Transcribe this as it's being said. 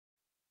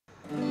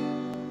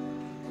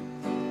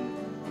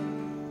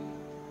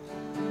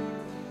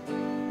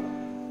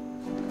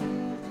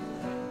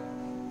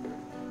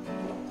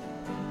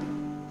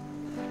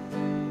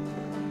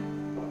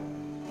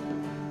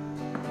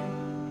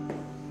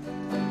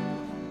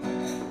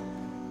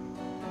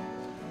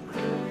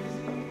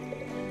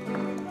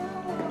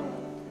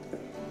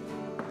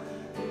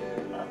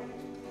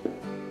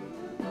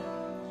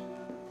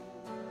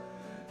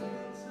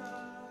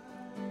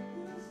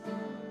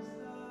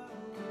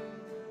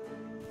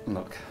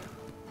Look,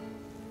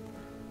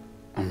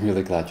 I'm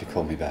really glad you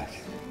called me back.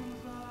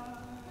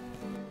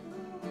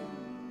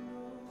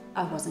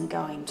 I wasn't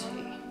going to.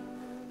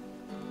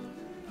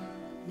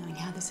 Knowing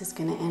how this is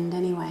going to end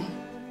anyway.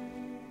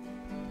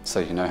 So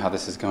you know how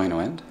this is going to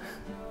end?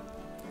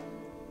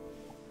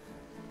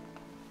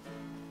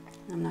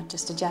 I'm not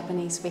just a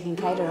Japanese-speaking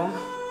caterer.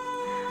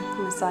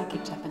 I'm a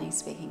psychic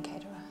Japanese-speaking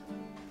caterer.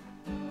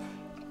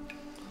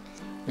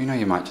 You know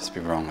you might just be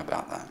wrong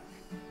about that.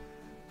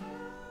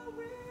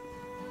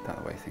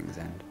 About the way things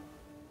end.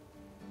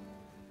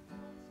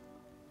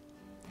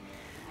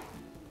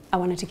 I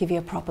wanted to give you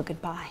a proper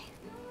goodbye.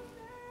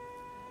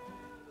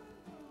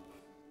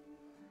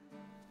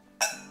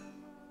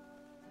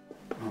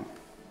 Oh.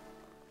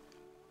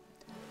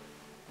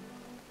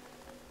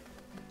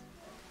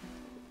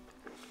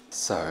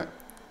 So,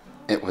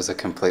 it was a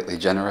completely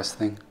generous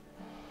thing?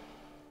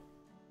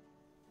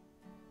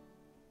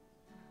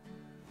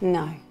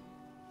 No.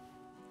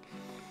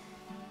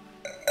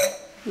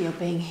 Your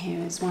being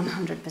here is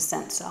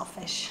 100%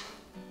 selfish.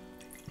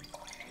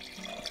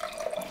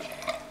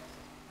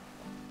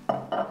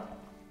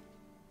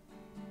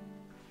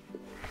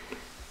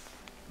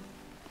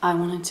 I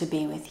wanted to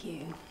be with you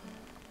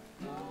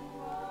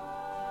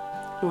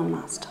one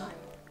last time.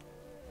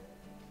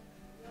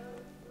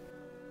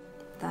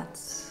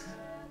 That's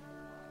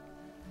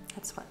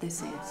what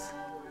this is.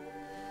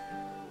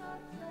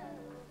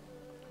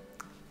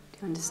 Do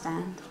you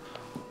understand?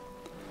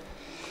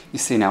 You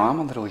see, now I'm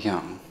a little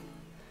young.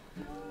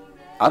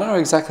 I don't know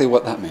exactly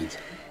what that means.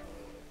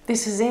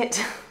 This is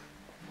it.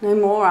 No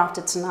more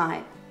after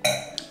tonight.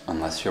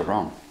 Unless you're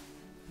wrong.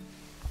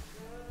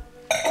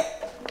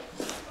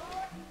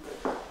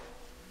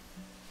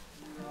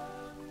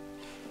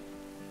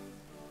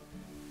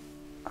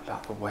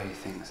 About the way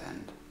things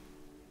end.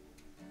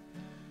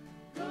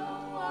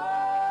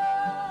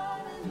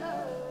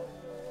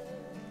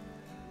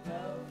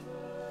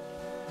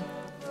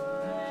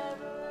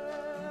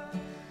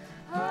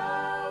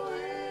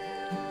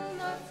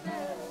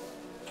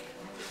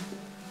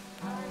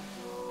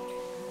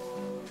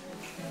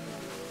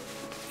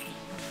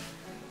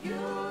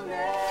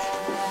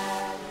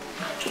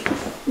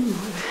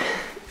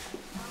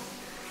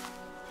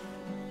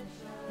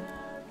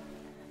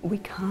 We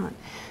can't.